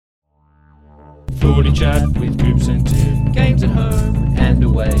Footy chat with Coops and Tim. Games at home and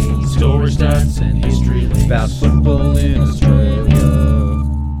away. Story stats and history links about football in Australia.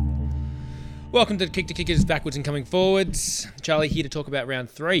 Welcome to Kick to Kickers, backwards and coming forwards. Charlie here to talk about round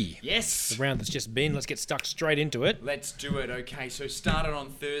 3. Yes. The round that's just been. Let's get stuck straight into it. Let's do it. Okay, so started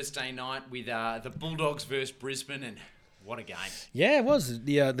on Thursday night with the Bulldogs versus Brisbane, and what a game. Yeah, it was.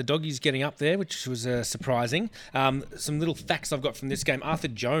 The doggies getting up there, which was surprising. Some little facts I've got from this game. Arthur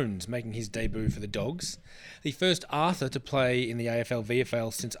Jones making his debut for the Dogs. The first Arthur to play in the AFL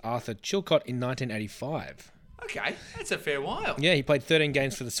VFL since Arthur Chilcott in 1985. Okay, that's a fair while. Yeah, he played 13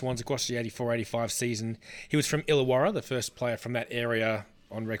 games for the Swans across the 84-85 season. He was from Illawarra, the first player from that area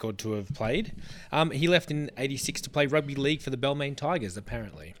on record to have played. He left in 86 to play rugby league for the Balmain Tigers,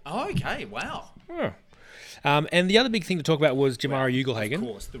 apparently. Oh, okay, wow. Oh. And the other big thing to talk about was Jamara Ugelhagen. Of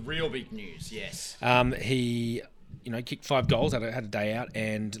course, the real big news, yes. He, kicked 5 goals, had a day out,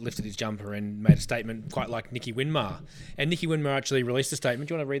 and lifted his jumper and made a statement quite like Nicky Winmar. And Nicky Winmar actually released a statement.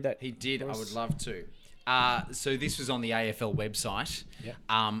 Do you want to read that? He did. I would love to. So this was on the AFL website, yeah.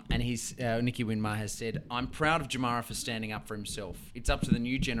 And Nicky Winmar has said, "I'm proud of Jamara for standing up for himself. It's up to the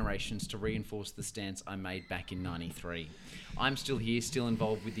new generations to reinforce the stance I made back in '93. I'm still here, still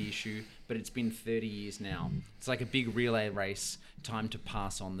involved with the issue, but it's been 30 years now. It's like a big relay race, time to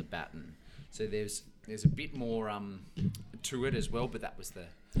pass on the baton." So there's a bit more to it as well, but that was the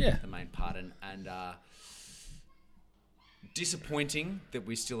main part, and disappointing that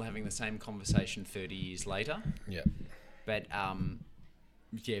we're still having the same conversation 30 years later. Yeah. But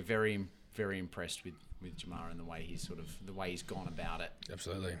very, very impressed with Jamara and the way he's gone about it.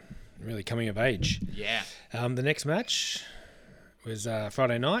 Absolutely. Really coming of age. Yeah. The next match was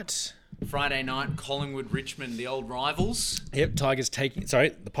Friday night. Friday night, Collingwood, Richmond, the old rivals. Yep,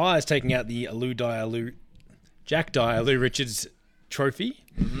 the Pies taking out the Jack Dyer, Lou Richards trophy,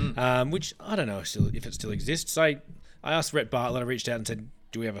 which I don't know if it still exists. I asked Rhett Bartlett, I reached out and said,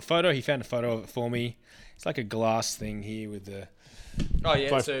 do we have a photo? He found a photo of it for me. It's like a glass thing here with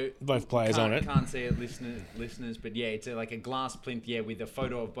both players on it. Can't see it, listeners, but yeah, it's like a glass plinth, with a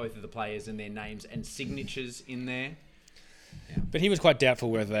photo of both of the players and their names and signatures in there. Yeah. But he was quite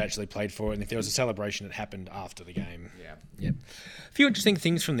doubtful whether they actually played for it, and if there was a celebration, it happened after the game. Yeah. Yep. A few interesting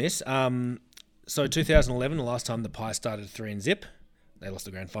things from this. So 2011, the last time the Pies started 3-0. They lost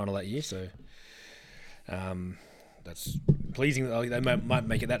the grand final that year, so that's pleasing that they might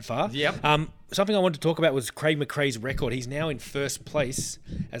make it that far. Yep. Something I wanted to talk about was Craig McRae's record. He's now in first place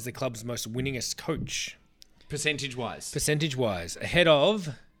as the club's most winningest coach. Percentage-wise, ahead of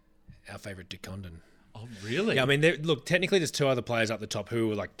our favourite Dick Condon. Oh, really? Yeah, I mean, look, technically there's 2 other players up the top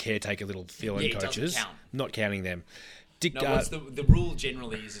who are like caretaker little fill-in coaches. Doesn't count. Not counting them. What's the rule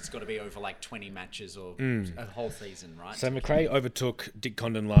generally is it's got to be over like 20 matches or a whole season, right? So McRae overtook Dick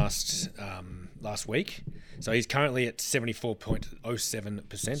Condon last week. So he's currently at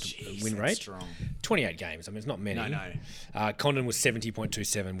 74.07% win rate. That's strong. 28 games. I mean, it's not many. No. Condon was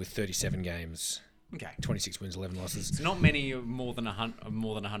 70.27 with 37 games. Okay. 26 wins, 11 losses. It's not many more than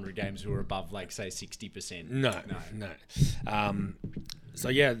 100 games who are above, like, say, 60%. No. So,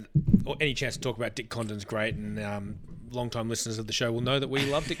 yeah, any chance to talk about Dick Condon's great, and long-time listeners of the show will know that we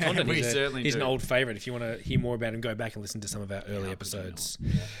love Dick Condon. He's an old favourite. If you want to hear more about him, go back and listen to some of our early episodes.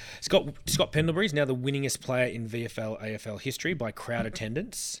 Yeah. Scott Pendlebury is now the winningest player in VFL AFL history by crowd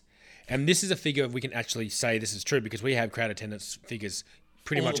attendance. And this is a figure we can actually say this is true because we have crowd attendance figures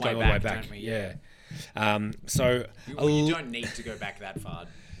pretty much going all the way back. Yeah. So you don't need to go back that far,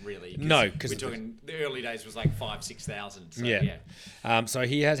 really. No, because we're talking the early days was like 5,000-6,000. So, yeah. So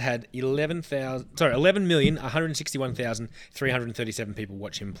he has had 11,161,337 people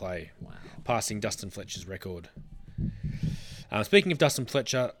watch him play. Wow. Passing Dustin Fletcher's record. Speaking of Dustin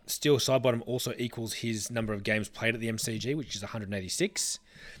Fletcher, Steele Sidebottom also equals his number of games played at the MCG, which is 186,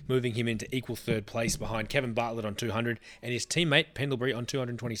 moving him into equal third place behind Kevin Bartlett on 200 and his teammate Pendlebury on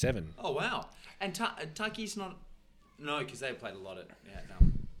 227. Oh, wow. And Tucky's not... No, because they played a lot at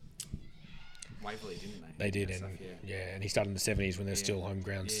Waverley, didn't they? They did, and he started in the 70s when there's still home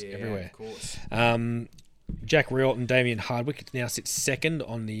grounds everywhere. Of course. Jack Rialt and Damien Hardwick now sit second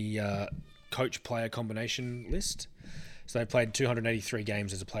on the coach-player combination list. So they played 283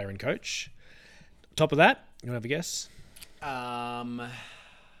 games as a player and coach. Top of that, you want to have a guess?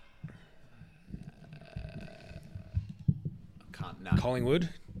 Collingwood,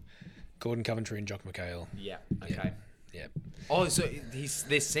 Gordon Coventry and Jock McHale. Yeah, okay. Yeah. Oh, so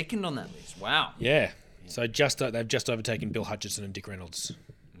they're second on that list. Wow. Yeah. So they've just overtaken Bill Hutchison and Dick Reynolds.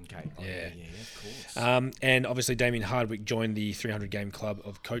 Okay. Oh, yeah, of course. And obviously Damien Hardwick joined the 300-game club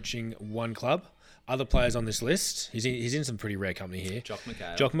of coaching one club Other players on this list, he's in some pretty rare company here. Jock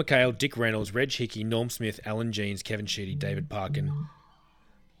McHale, Dick Reynolds, Reg Hickey, Norm Smith, Alan Jeans, Kevin Sheedy, David Parkin,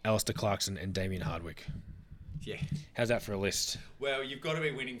 Alistair Clarkson, and Damien Hardwick. Yeah. How's that for a list? Well, you've got to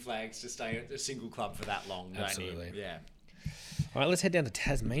be winning flags to stay at a single club for that long, don't Absolutely. you? Yeah. All right, let's head down to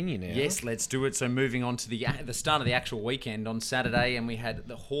Tasmania now. Yes, let's do it. So moving on to the start of the actual weekend on Saturday, and we had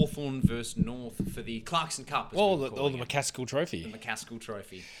the Hawthorn versus North for the Clarkson Cup. The McCaskill Trophy. The McCaskill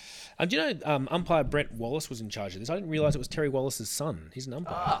Trophy. Do you know umpire Brent Wallace was in charge of this? I didn't realise it was Terry Wallace's son. He's an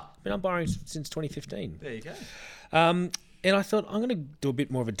umpire. Been umpiring since 2015. There you go. And I thought I'm going to do a bit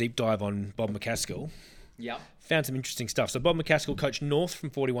more of a deep dive on Bob McCaskill. Yeah. Found some interesting stuff. So Bob McCaskill coached North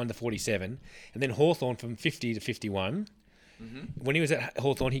from 41 to 47, and then Hawthorn from 50 to 51. Mm-hmm. When he was at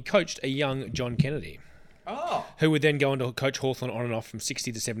Hawthorn, he coached a young John Kennedy. Who would then go on to coach Hawthorn on and off from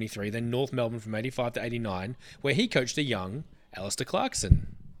 60 to 73, then North Melbourne from 85 to 89, where he coached a young Alistair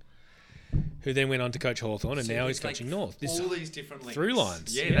Clarkson, who then went on to coach Hawthorn, and now he's coaching North. All these different links. Through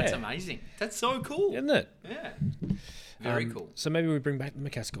lines. Yeah, that's amazing. That's so cool. Isn't it? Yeah. Very cool. So maybe we bring back the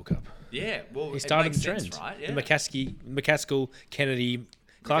McCaskill Cup. Yeah, well, he started it makes the trend, sense, right? Yeah. The McCaskill Kennedy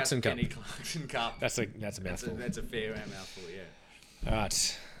Clarkson Cup. Clarkson Cup. That's a mouthful. That's a fair mouthful. Yeah. All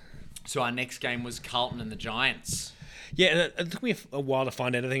right. So our next game was Carlton and the Giants. Yeah, and it took me a while to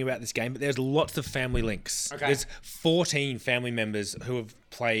find anything about this game, but there's lots of family links. Okay. There's 14 family members who have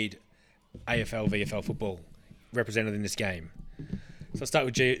played AFL, VFL football represented in this game. So I'll start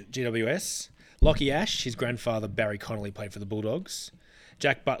with GWS. Lockie Ash, his grandfather Barry Connolly played for the Bulldogs.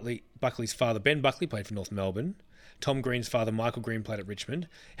 Jack Buckley's father Ben Buckley played for North Melbourne. Tom Green's father Michael Green played at Richmond.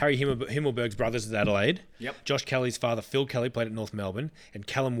 Harry Himmelberg's brothers at Adelaide. Yep. Josh Kelly's father Phil Kelly played at North Melbourne. And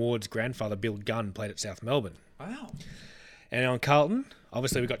Callum Ward's grandfather Bill Gunn played at South Melbourne. Wow. And on Carlton,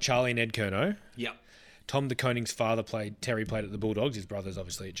 obviously we've got Charlie and Ed Curnow. Yep. Tom de Koning's father Terry played at the Bulldogs. His brother's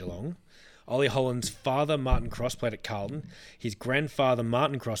obviously at Geelong. Ollie Holland's father, Martin Cross, played at Carlton. His grandfather,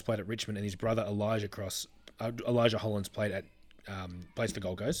 Martin Cross, played at Richmond, and his brother, Elijah Hollands, plays for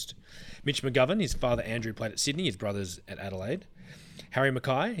Gold Coast. Mitch McGovern, his father, Andrew, played at Sydney. His brother's at Adelaide. Harry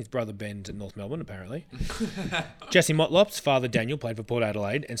Mackay, his brother, Ben's at North Melbourne, apparently. Jesse Motlop's father, Daniel, played for Port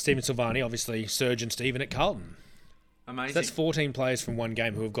Adelaide. And Stephen Silvani, obviously, Serge and Stephen at Carlton. Amazing. So that's 14 players from one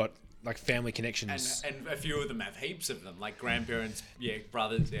game who have got family connections. And a few of them have heaps of them, like grandparents,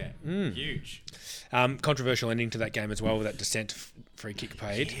 brothers, huge. Controversial ending to that game as well with that dissent free kick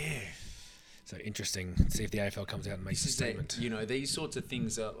paid. Yeah. So interesting. See if the AFL comes out and makes a statement. These sorts of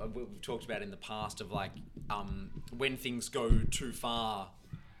things we've talked about in the past of when things go too far,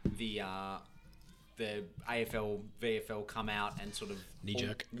 the AFL, VFL come out and sort of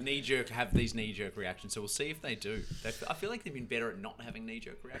have these knee-jerk reactions. So we'll see if they do. I feel like they've been better at not having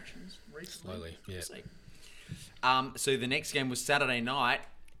knee-jerk reactions recently. Slowly, yeah. We'll see. So the next game was Saturday night.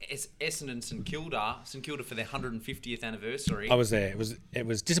 Essendon St Kilda for their 150th anniversary. I was there. It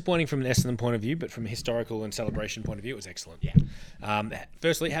was disappointing from an Essendon point of view, but from a historical and celebration point of view, it was excellent. Yeah.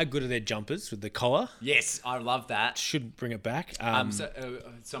 Firstly, how good are their jumpers with the collar? Yes, I love that. Should bring it back.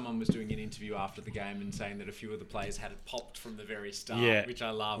 Someone was doing an interview after the game and saying that a few of the players had it popped from the very start, which I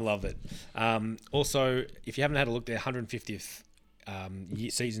love. Love it. Also, if you haven't had a look, their 150th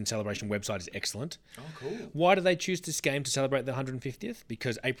season celebration website is excellent. Oh, cool. Why do they choose this game to celebrate the 150th?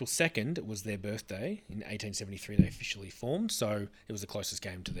 Because April 2nd was their birthday. In 1873, they officially formed, so it was the closest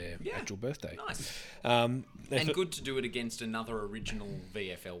game to their actual birthday. Nice. And good to do it against another original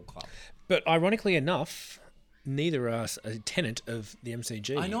VFL club. But ironically enough, neither are a tenant of the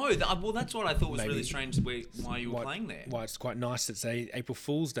MCG. I know. Well, that's what I thought was really strange why you were playing there. Why it's quite nice it's a April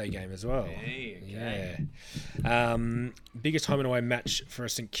Fool's Day game as well. Hey, okay. Yeah. Biggest home and away match for a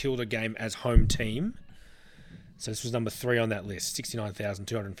St Kilda game as home team. So this was number 3 on that list,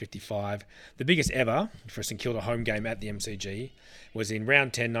 69,255. The biggest ever for a St Kilda home game at the MCG was in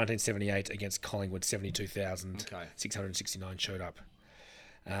round 10, 1978 against Collingwood, 72,669 showed up.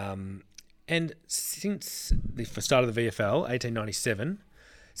 And since the start of the VFL, 1897,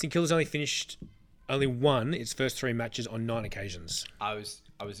 St Kilda's only won its first 3 matches on 9 occasions. I was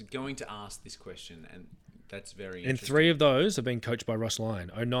going to ask this question, and that's very interesting. And 3 of those have been coached by Ross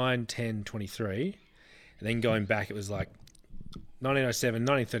Lyon, 09, 10, 23. And then going back, it was like 1907,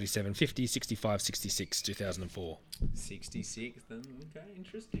 1937, 50, 65, 66, 2004. 66, then, okay,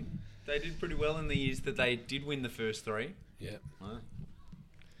 interesting. They did pretty well in the years that they did win the first 3. Yeah. Wow.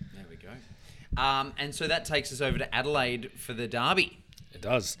 There we go. And so that takes us over to Adelaide for the derby. It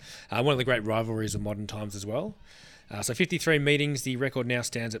does. One of the great rivalries of modern times as well. So 53 meetings. The record now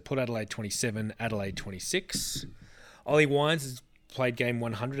stands at Port Adelaide 27, Adelaide 26. Ollie Wines has played game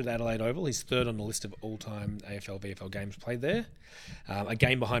 100 at Adelaide Oval. He's third on the list of all-time AFL, VFL games played there. A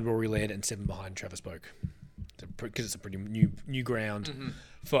game behind Rory Laird and 7 behind Travis Boak. Because it's a pretty new ground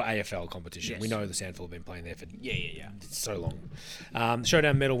for AFL competition. Yes. We know the Sandford have been playing there for so long.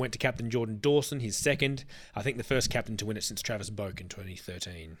 Showdown medal went to Captain Jordan Dawson, his second. I think the first captain to win it since Travis Boak in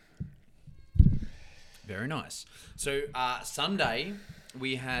 2013. Very nice. So Sunday,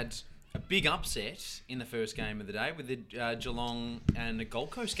 we had a big upset in the first game of the day with the Geelong and the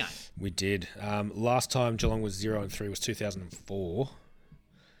Gold Coast game. We did. Last time Geelong was 0-3 was 2004.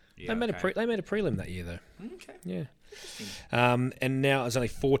 Yeah, They made a prelim that year, though. Okay. Yeah. And now there's only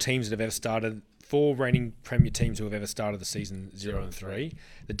 4 teams that have ever started, 4 reigning Premier teams who have ever started the season 0-3.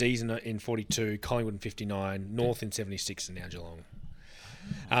 The D's in 42, Collingwood in 59, North in 76, and now Geelong.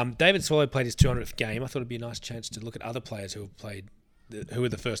 David Swallow played his 200th game. I thought it'd be a nice chance to look at other players who have played, who were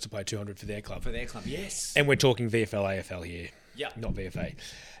the first to play 200 for their club. Yes. And we're talking VFL, AFL here. Yeah. Not VFA.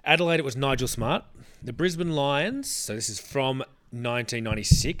 Adelaide, it was Nigel Smart. The Brisbane Lions, so this is from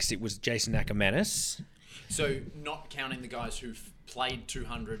 1996, it was Jason Ackermanis. So not counting the guys who've played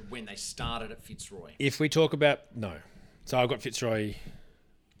 200 when they started at Fitzroy. If we talk about... No. So I've got Fitzroy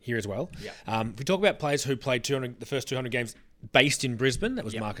here as well. Yeah. If we talk about players who played the first 200 games based in Brisbane, that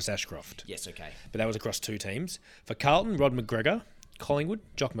was Marcus Ashcroft. Yes, okay. But that was across 2 teams. For Carlton, Rod McGregor. Collingwood,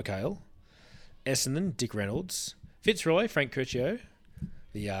 Jock McHale. Essendon, Dick Reynolds. Fitzroy, Frank Curcio,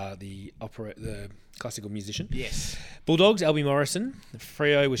 the classical musician. Yes. Bulldogs, Albie Morrison.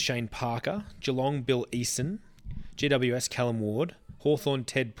 Freo was Shane Parker. Geelong, Bill Eason. GWS, Callum Ward. Hawthorn,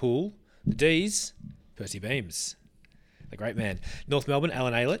 Ted Poole. The D's, Percy Beams, the great man. North Melbourne,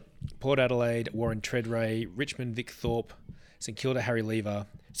 Alan Aylett. Port Adelaide, Warren Treadray. Richmond, Vic Thorpe. St Kilda, Harry Lever.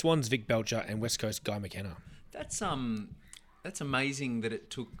 Swans, Vic Belcher. And West Coast, Guy McKenna. That's amazing that it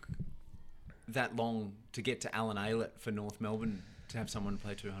took that long to get to Alan Aylett for North Melbourne to have someone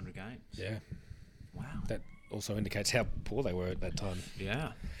play 200 games. Yeah. Wow. That also indicates how poor they were at that time.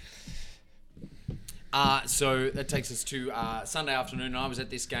 Yeah. So that takes us to Sunday afternoon. I was at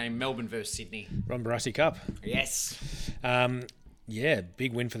this game, Melbourne versus Sydney. Ron Barassi Cup. Yes. Yeah,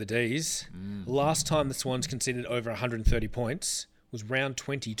 big win for the D's. Last time the Swans conceded over 130 points was round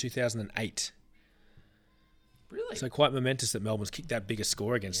 20, 2008. Really? So quite momentous that Melbourne's kicked that bigger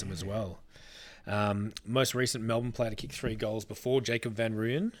score against them as well. Most recent Melbourne player to kick 3 goals before Jacob Van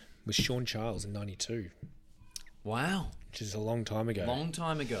Rooyen was Sean Charles in 92. Wow. Which is a long time ago. Long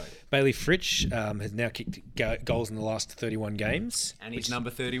time ago. Bailey Fritsch has now kicked goals in the last 31 games. And he's number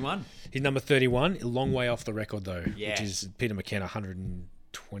 31. He's number 31, a long way off the record though, Yeah. which is Peter McKenna,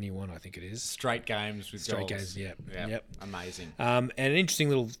 121, I think it is. Straight games with Straight goals. games, yep. Amazing. And an interesting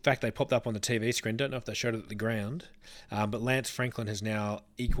little fact they popped up on the TV screen, don't know if they showed it at the ground, but Lance Franklin has now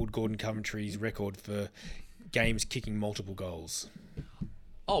equaled Gordon Coventry's record for games kicking multiple goals.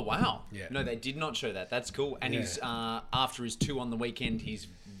 Oh, wow. Yeah. No, they did not show that. That's cool. And Yeah. he's after his 2 on the weekend, he's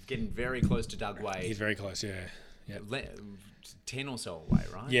getting very close to Doug Wade. He's very close, yeah. Yep. 10 or so away,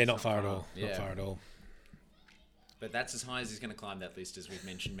 right? Yeah, It's not far at all. Yeah. Not far at all. But that's as high as he's going to climb that list, as we've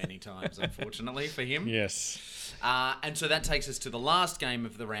mentioned many times, unfortunately, for him. Yes. And so that takes us to the last game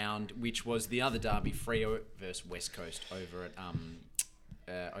of the round, which was the other derby, Freo versus West Coast over at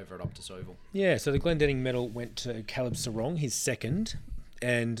Optus Oval. Yeah, so the Glendenning medal went to Caleb Sarong, his second,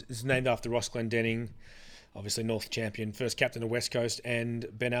 and it's named after Ross Glendenning, obviously North champion, first captain of West Coast, and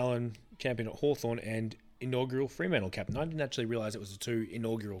Ben Allen, champion at Hawthorn, and inaugural Fremantle captain. I didn't actually realise it was the 2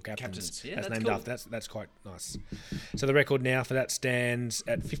 inaugural captains. Yeah, that's that's named cool. after. That's quite nice. So the record now for that stands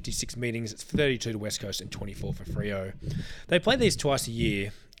at 56 meetings. It's 32 to West Coast and 24 for Freo. They play these twice a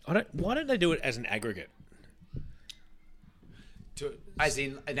year. Why don't they do it as an aggregate? As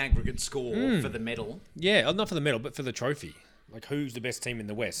in an aggregate score for the medal. Yeah, not for the medal, but for the trophy. Like, who's the best team in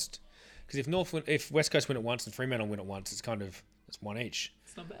the West? Because if West Coast win it once and Fremantle win it once, it's one each.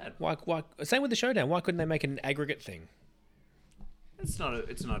 It's not bad. Why? Same with the showdown. Why couldn't they make it an aggregate thing? It's not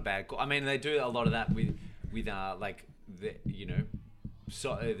a bad call. I mean, they do a lot of that with like the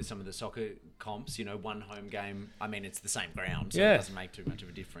some of the soccer comps. One home game. I mean, it's the same ground, so Yeah. it doesn't make too much of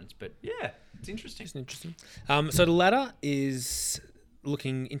a difference. But yeah, it's interesting. It's interesting. So the ladder is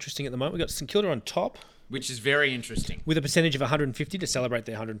looking interesting at the moment. We've got St Kilda on top Which is very interesting. with a percentage of 150 to celebrate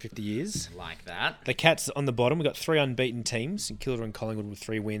their 150 years. Like that. The Cats on the bottom. We've got 3 unbeaten teams. St Kilda and Collingwood with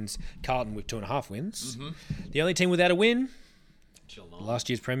 3 wins. Carlton with 2.5 wins. The only team without a win, Geelong. last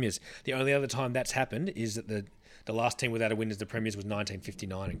year's premiers. The only other time that's happened is that the last team without a win as the premiers was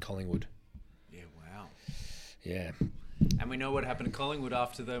 1959 in Collingwood. Yeah, wow. Yeah. And we know what happened to Collingwood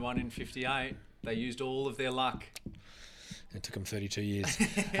after they won in 58. They used all of their luck. It took them 32 years.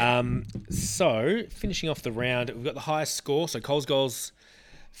 So, finishing off the round, we've got the highest score. So, Coles goals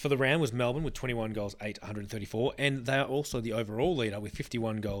for the round was Melbourne with 21 goals, 134. And they are also the overall leader with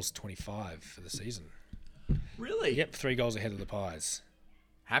 51 goals, 25 for the season. Really? Yep, 3 goals ahead of the Pies.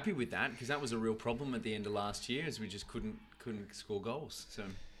 Happy with that, because that was a real problem at the end of last year, as we just couldn't score goals. So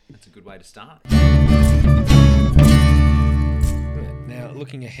that's a good way to start. Now,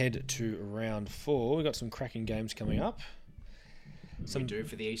 looking ahead to round 4, we've got some cracking games coming up. We do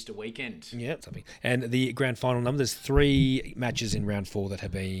for the Easter weekend. Yeah, something. And the grand final number, there's 3 matches in round 4 that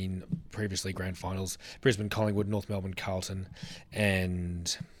have been previously grand finals. Brisbane, Collingwood, North Melbourne, Carlton,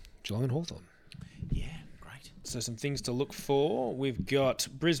 and Geelong and Hawthorn. Yeah, great. So some things to look for. We've got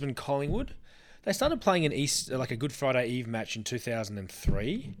Brisbane, Collingwood. They started playing an a Good Friday Eve match in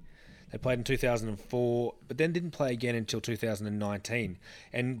 2003. They played in 2004, but then didn't play again until 2019.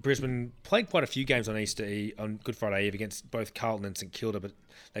 And Brisbane played quite a few games on on Good Friday Eve against both Carlton and St Kilda, but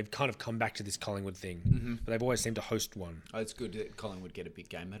they've kind of come back to this Collingwood thing. Mm-hmm. But they've always seemed to host one. Oh, it's good that Collingwood get a big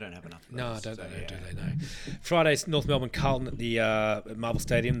game. They don't have enough of those. No, do they? No. Friday's North Melbourne, Carlton at the at Marvel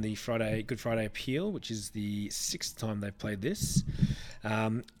Stadium, the Good Friday Appeal, which is the 6th time they've played this.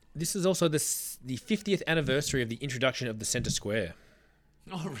 This is also the 50th anniversary of the introduction of the Centre Square.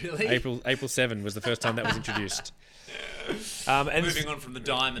 Oh, really? April 7 was the first time that was introduced. And moving on from the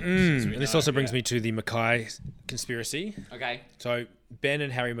diamond. And this also brings me to the Mackay conspiracy. Okay. So Ben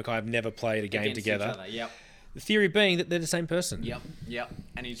and Harry Mackay have never played a game against together. Each other. Yep. The theory being that they're the same person. Yep.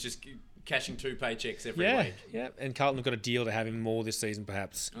 And he's just cashing 2 paychecks every week. Yeah. And Carlton have got a deal to have him more this season,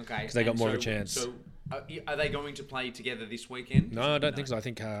 perhaps. Okay. Because they got more of a chance. So, are they going to play together this weekend? No, I don't think so. I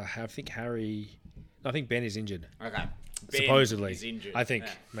think Harry. I think Ben is injured. Okay. Supposedly, is injured. I think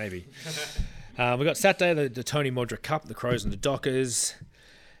maybe. We got Saturday the Tony Modric Cup, the Crows and the Dockers.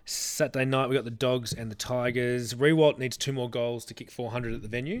 Saturday night we got the Dogs and the Tigers. Rewalt needs 2 more goals to kick 400 at the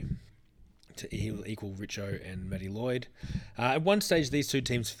venue to equal Richo and Matty Lloyd. At one stage, these 2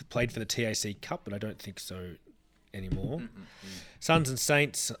 teams played for the TAC Cup, but I don't think so anymore. Suns and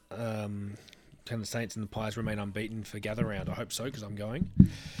Saints. Can the Saints and the Pies remain unbeaten for gather round? I hope so, because I'm going.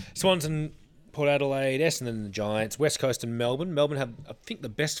 Swans and Port Adelaide, Essendon and the Giants, West Coast and Melbourne. Melbourne have, I think, the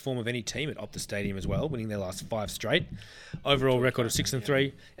best form of any team at Optus Stadium as well, winning their last 5 straight. Overall record of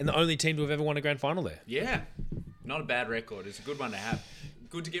 6-3, and the only team to have ever won a grand final there. Yeah, not a bad record. It's a good one to have.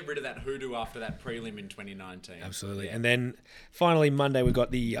 Good to get rid of that hoodoo after that prelim in 2019. Absolutely. Yeah. And then finally Monday we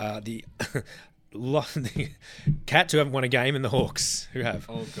got the Cats who haven't won a game and the Hawks who have.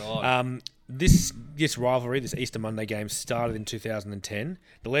 Oh God. This rivalry, this Easter Monday game, started in 2010.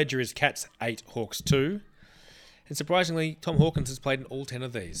 The ledger is Cats 8, Hawks 2. And surprisingly, Tom Hawkins has played in all 10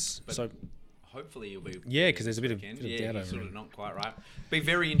 of these. But so hopefully he'll be... Yeah, because there's a bit of doubt over he's sort of not quite right. Be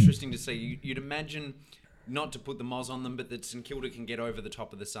very interesting to see. You'd imagine, not to put the moz on them, but that St Kilda can get over the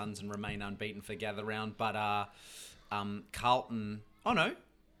top of the Suns and remain unbeaten for gather round. But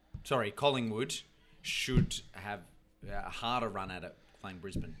Collingwood should have a harder run at it playing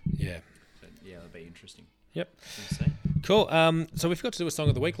Brisbane. Yeah. Yeah, that'll be interesting. Yep. Cool. So we forgot to do a Song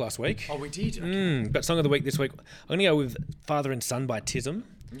of the Week last week. Oh, we did? Okay. But Song of the Week this week, I'm going to go with Father and Son by Tism.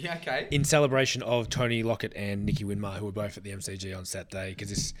 Yeah, okay. In celebration of Tony Lockett and Nicky Winmar, who were both at the MCG on Saturday,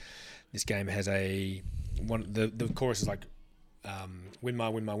 because this game has the chorus is like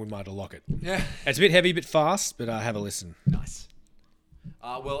Winmar to Lockett. Yeah. It's a bit heavy, a bit fast, but have a listen. Nice.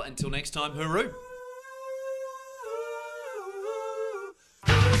 Well, until next time, hooroo.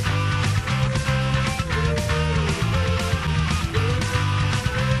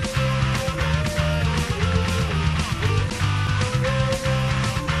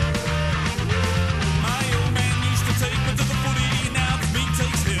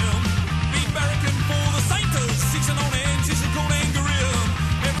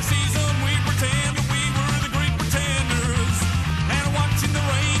 Watching the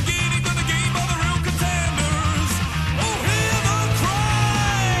rain, getting to the game of the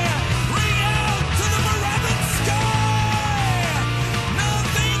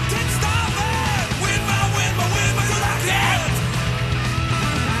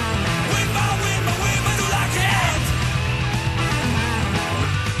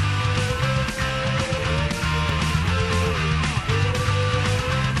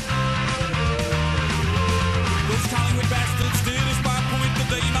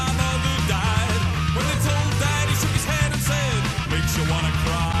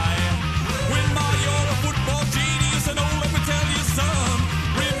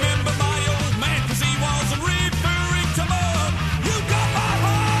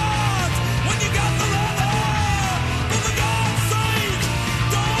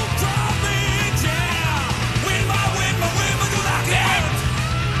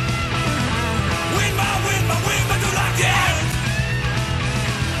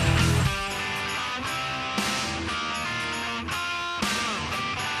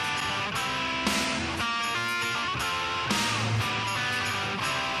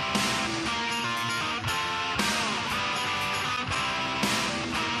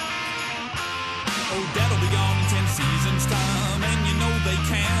that'll be gone in 10 seasons' time, and you know they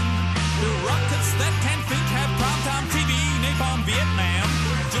can. The rockets that can't think have primetime TV, napalm Vietnam.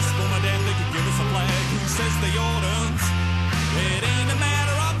 Just for my dad, they could give us a flag. Who says they oughtn't? It ain't a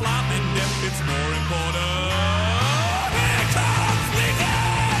matter of life and death, it's more important. Here comes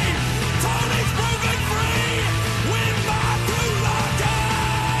Nicky! Tony's broken free! Win by through lucky!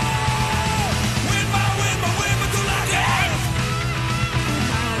 Win by through lucky!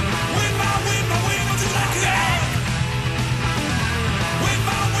 Win by through lucky! Win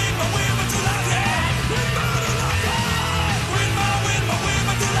by through lucky! Win by through lucky! Win by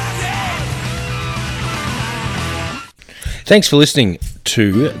through lucky! Thanks for listening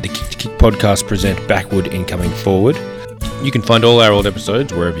to the Kick to Kick podcast present Backwood Incoming Forward. You can find all our old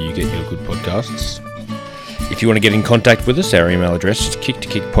episodes wherever you get your good podcasts. If you want to get in contact with us, our email address is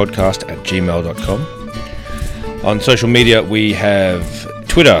kicktokickpodcast@gmail.com. On social media, we have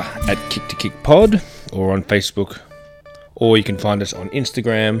Twitter at kicktokickpod or on Facebook, or you can find us on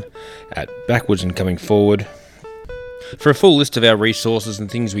Instagram at Backwards Incoming Forward. For a full list of our resources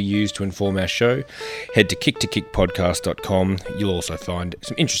and things we use to inform our show, head to kicktokickpodcast.com. You'll also find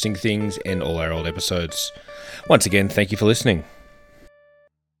some interesting things and all our old episodes. Once again, thank you for listening.